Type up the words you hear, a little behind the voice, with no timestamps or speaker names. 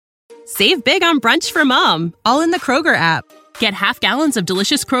Save big on brunch for mom, all in the Kroger app. Get half gallons of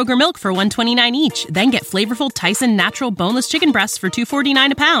delicious Kroger milk for $1.29 each. Then get flavorful Tyson natural boneless chicken breasts for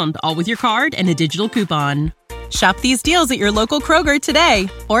 $2.49 a pound, all with your card and a digital coupon. Shop these deals at your local Kroger today,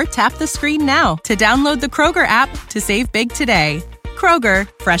 or tap the screen now to download the Kroger app to save big today. Kroger,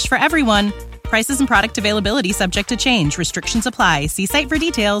 fresh for everyone. Prices and product availability subject to change. Restrictions apply. See site for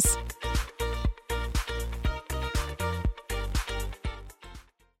details.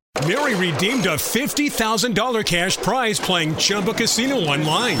 Mary redeemed a $50,000 cash prize playing Chumba Casino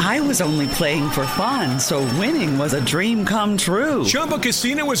online. I was only playing for fun, so winning was a dream come true. Chumba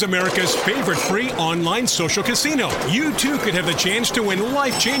Casino is America's favorite free online social casino. You, too, could have the chance to win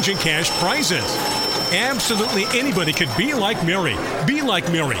life-changing cash prizes. Absolutely anybody could be like Mary. Be like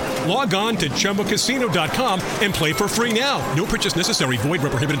Mary. Log on to ChumbaCasino.com and play for free now. No purchase necessary. Void where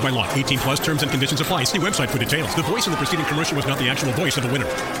prohibited by law. 18 plus terms and conditions apply. See website for details. The voice of the preceding commercial was not the actual voice of the winner.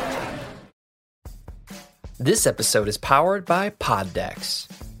 This episode is powered by Pod Decks.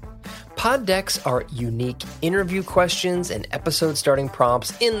 Pod Decks are unique interview questions and episode starting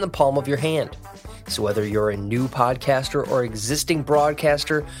prompts in the palm of your hand. So whether you're a new podcaster or existing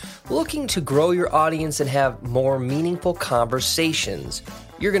broadcaster looking to grow your audience and have more meaningful conversations,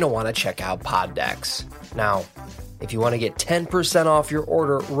 you're going to want to check out Pod Decks. Now, if you want to get 10% off your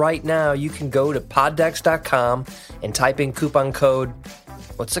order right now, you can go to poddecks.com and type in coupon code,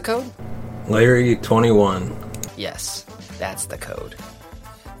 what's the code? Larry21. Yes, that's the code.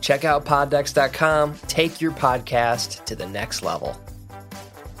 Check out poddecks.com. Take your podcast to the next level.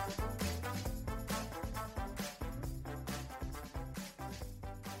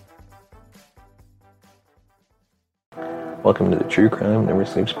 Welcome to the True Crime Never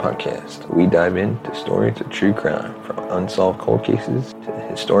Sleeps podcast. We dive into stories of true crime, from unsolved cold cases to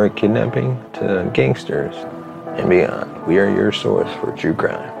historic kidnapping to gangsters and beyond. We are your source for true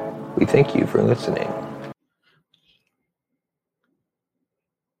crime. We thank you for listening.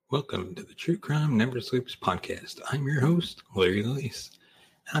 Welcome to the True Crime Never Sleeps podcast. I'm your host, Larry Lewis.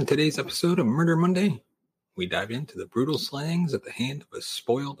 On today's episode of Murder Monday, we dive into the brutal slayings at the hand of a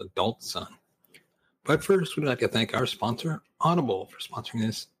spoiled adult son. But first, we'd like to thank our sponsor, Audible, for sponsoring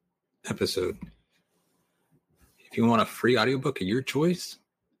this episode. If you want a free audiobook of your choice,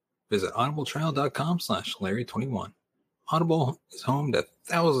 visit audibletrial.com/Larry21. Audible is home to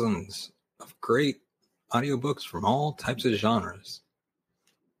thousands of great audiobooks from all types of genres.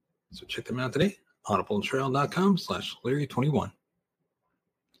 So check them out today, audibletrial.com/Larry21.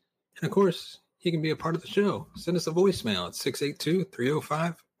 And of course, you can be a part of the show. Send us a voicemail at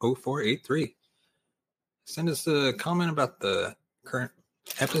 682-305-0483. Send us a comment about the current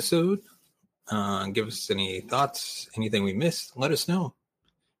episode. Give us any thoughts, anything we missed. Let us know.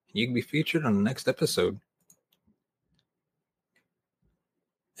 You can be featured on the next episode.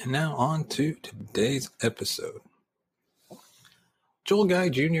 And now on to today's episode. Joel Guy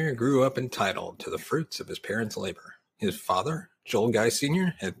Jr. grew up entitled to the fruits of his parents' labor. His father, Joel Guy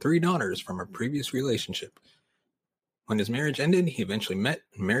Sr., had 3 daughters from a previous relationship. When his marriage ended, he eventually met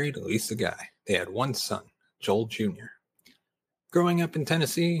and married Lisa Guy. They had 1 son, Joel Jr. Growing up in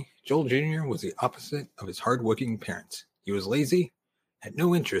Tennessee, Joel Jr. was the opposite of his hardworking parents. He was lazy, had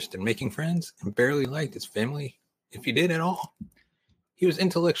no interest in making friends, and barely liked his family, if he did at all. He was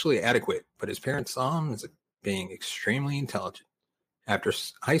intellectually adequate, but his parents saw him as being extremely intelligent. After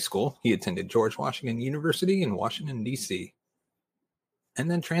high school, he attended George Washington University in Washington, D.C.,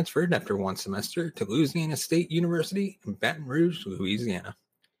 and then transferred after 1 semester to Louisiana State University in Baton Rouge, Louisiana.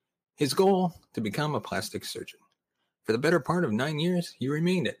 His goal, to become a plastic surgeon. For the better part of 9 years, he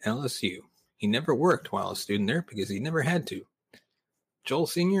remained at LSU. He never worked while a student there because he never had to. Joel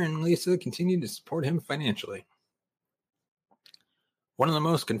Sr. and Lisa continued to support him financially. One of the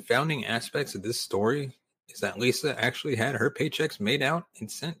most confounding aspects of this story is that Lisa actually had her paychecks made out and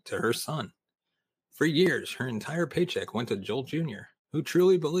sent to her son. For years, her entire paycheck went to Joel Jr., who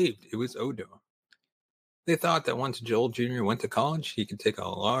truly believed it was owed to him. They thought that once Joel Jr. went to college, he could take a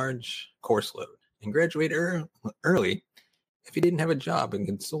large course load and graduate early if he didn't have a job and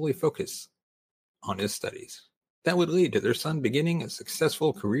could solely focus on his studies. That would lead to their son beginning a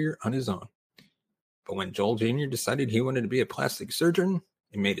successful career on his own. But when Joel Jr. decided he wanted to be a plastic surgeon,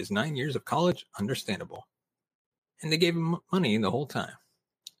 it made his 9 years of college understandable. And they gave him money the whole time.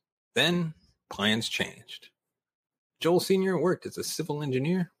 Then, plans changed. Joel Sr. worked as a civil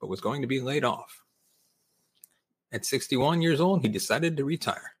engineer, but was going to be laid off. At 61 years old, he decided to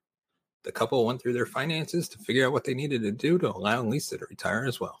retire. The couple went through their finances to figure out what they needed to do to allow Lisa to retire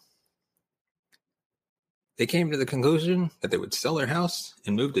as well. They came to the conclusion that they would sell their house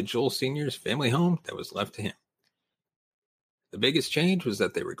and move to Joel Sr.'s family home that was left to him. The biggest change was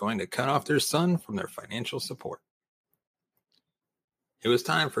that they were going to cut off their son from their financial support. It was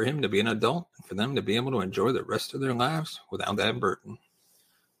time for him to be an adult and for them to be able to enjoy the rest of their lives without that burden.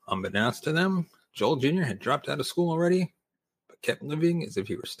 Unbeknownst to them, Joel Jr. had dropped out of school already, but kept living as if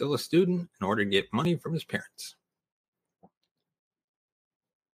he were still a student in order to get money from his parents.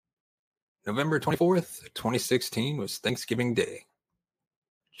 November 24th, 2016 was Thanksgiving Day.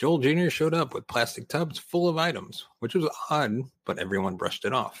 Joel Jr. showed up with plastic tubs full of items, which was odd, but everyone brushed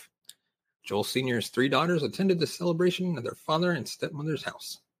it off. Joel Sr.'s 3 daughters attended the celebration at their father and stepmother's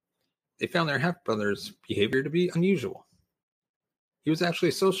house. They found their half-brother's behavior to be unusual. He was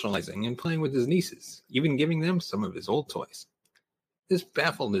actually socializing and playing with his nieces, even giving them some of his old toys. This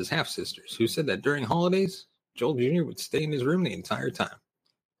baffled his half-sisters, who said that during holidays, Joel Jr. would stay in his room the entire time.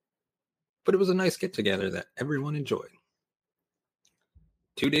 But it was a nice get-together that everyone enjoyed.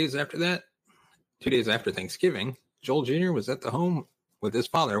 2 days after Thanksgiving, Joel Jr. was at the home with his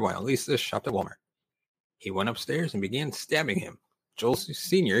father while Lisa shopped at Walmart. He went upstairs and began stabbing him. Joel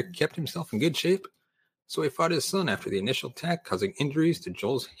Sr. kept himself in good shape, so he fought his son after the initial attack, causing injuries to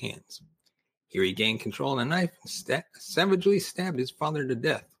Joel's hands. He regained control of the knife and savagely stabbed his father to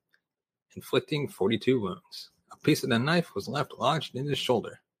death, inflicting 42 wounds. A piece of the knife was left lodged in his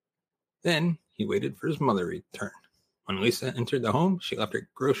shoulder. Then he waited for his mother to return. When Lisa entered the home, she left her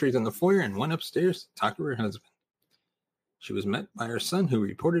groceries in the foyer and went upstairs to talk to her husband. She was met by her son, who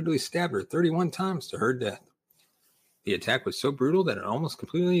reportedly stabbed her 31 times to her death. The attack was so brutal that it almost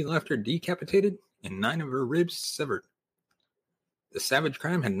completely left her decapitated and 9 of her ribs severed. The savage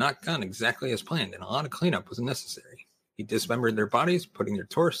crime had not gone exactly as planned, and a lot of cleanup was necessary. He dismembered their bodies, putting their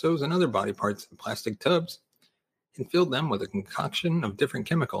torsos and other body parts in plastic tubs, and filled them with a concoction of different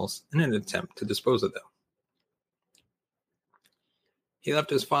chemicals in an attempt to dispose of them. He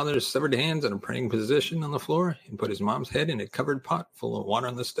left his father's severed hands in a praying position on the floor and put his mom's head in a covered pot full of water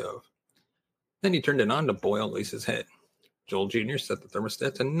on the stove. Then he turned it on to boil Lisa's head. Joel Jr. set the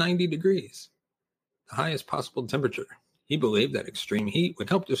thermostat to 90 degrees, the highest possible temperature. He believed that extreme heat would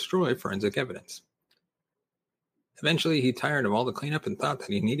help destroy forensic evidence. Eventually, he tired of all the cleanup and thought that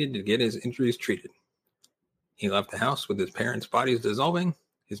he needed to get his injuries treated. He left the house with his parents' bodies dissolving,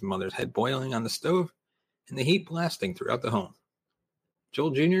 his mother's head boiling on the stove, and the heat blasting throughout the home.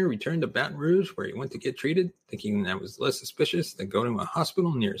 Joel Jr. returned to Baton Rouge, where he went to get treated, thinking that was less suspicious than going to a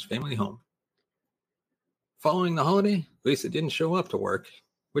hospital near his family home. Following the holiday, Lisa didn't show up to work,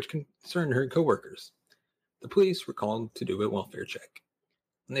 which concerned her coworkers. The police were called to do a welfare check.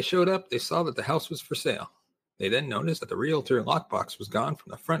 When they showed up, they saw that the house was for sale. They then noticed that the realtor lockbox was gone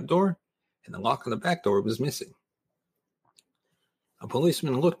from the front door, and the lock on the back door was missing. A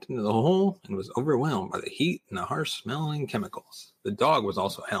policeman looked into the hole and was overwhelmed by the heat and the harsh smelling chemicals. The dog was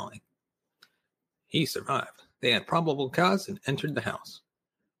also howling. He survived. They had probable cause and entered the house.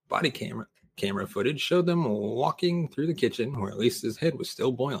 Body camera footage showed them walking through the kitchen where Lisa's head was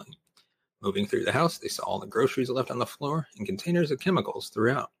still boiling. Moving through the house, they saw all the groceries left on the floor and containers of chemicals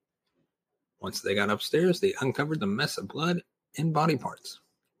throughout. Once they got upstairs, they uncovered the mess of blood and body parts.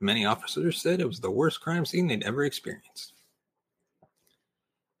 Many officers said it was the worst crime scene they'd ever experienced.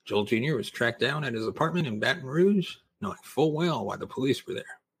 Joel Jr. was tracked down at his apartment in Baton Rouge, knowing full well why the police were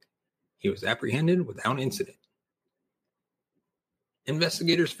there. He was apprehended without incident.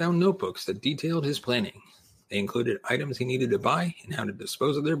 Investigators found notebooks that detailed his planning. They included items he needed to buy and how to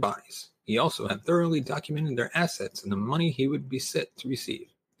dispose of their bodies. He also had thoroughly documented their assets and the money he would be set to receive.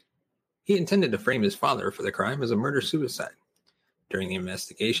 He intended to frame his father for the crime as a murder-suicide. During the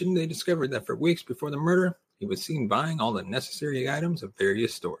investigation, they discovered that for weeks before the murder, he was seen buying all the necessary items at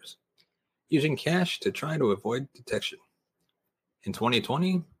various stores, using cash to try to avoid detection. In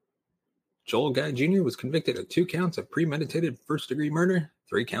 2020, Joel Guy Jr. was convicted of 2 counts of premeditated first-degree murder,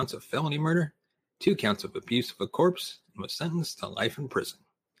 3 counts of felony murder, 2 counts of abuse of a corpse, and was sentenced to life in prison.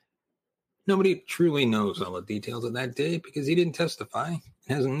 Nobody truly knows all the details of that day because he didn't testify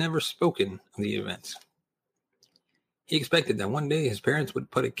and has never spoken of the events. He expected that one day his parents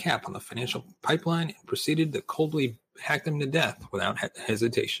would put a cap on the financial pipeline and proceeded to coldly hack them to death without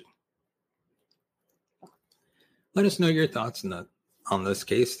hesitation. Let us know your thoughts on this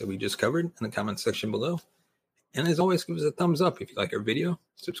case that we just covered in the comments section below. And as always, give us a thumbs up if you like our video,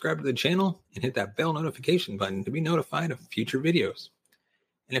 subscribe to the channel, and hit that bell notification button to be notified of future videos.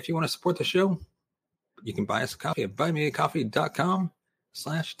 And if you want to support the show, you can buy us a coffee at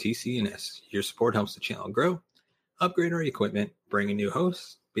buymeacoffee.com/TCNS. Your support helps the channel grow, upgrade our equipment, bring in new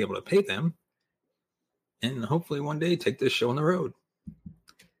hosts, be able to pay them, and hopefully one day take this show on the road.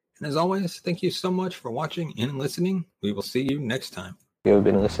 And as always, thank you so much for watching and listening. We will see you next time. You have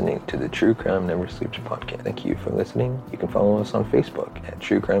been listening to the True Crime Never Sleeps podcast. Thank you for listening. You can follow us on Facebook at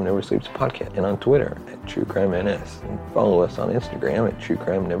True Crime Never Sleeps podcast and on Twitter at True Crime NS. And follow us on Instagram at True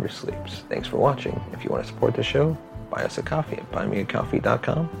Crime Never Sleeps. Thanks for watching. If you want to support the show, buy us a coffee at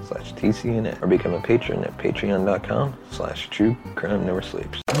buymeacoffee.com/TCNS or become a patron at patreon.com/True Crime Never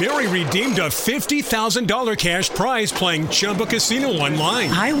Sleeps. Mary redeemed a $50,000 cash prize playing Chumba Casino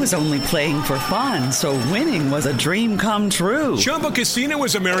online. I was only playing for fun, so winning was a dream come true. Chumba Casino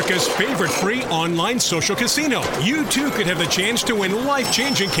is America's favorite free online social casino. You too could have the chance to win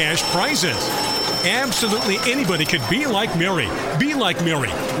life-changing cash prizes. Absolutely anybody could be like Mary. Be like Mary.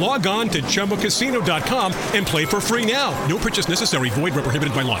 Log on to ChumbaCasino.com and play for free now. No purchase necessary. Void where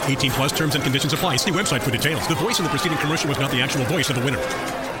prohibited by law. 18 plus terms and conditions apply. See website for details. The voice in the preceding commercial was not the actual voice of the winner.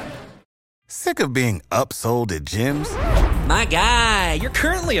 Sick of being upsold at gyms? My guy, you're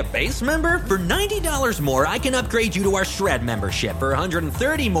currently a base member? For $90 more, I can upgrade you to our Shred membership. For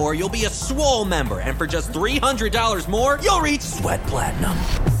 $130 more, you'll be a Swole member. And for just $300 more, you'll reach Sweat Platinum.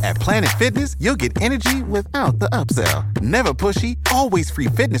 At Planet Fitness, you'll get energy without the upsell. Never pushy, always free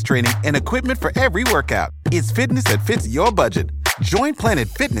fitness training and equipment for every workout. It's fitness that fits your budget. Join Planet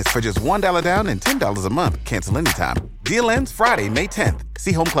Fitness for just $1 down and $10 a month. Cancel anytime. Deal ends Friday, May 10th.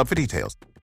 See Home Club for details.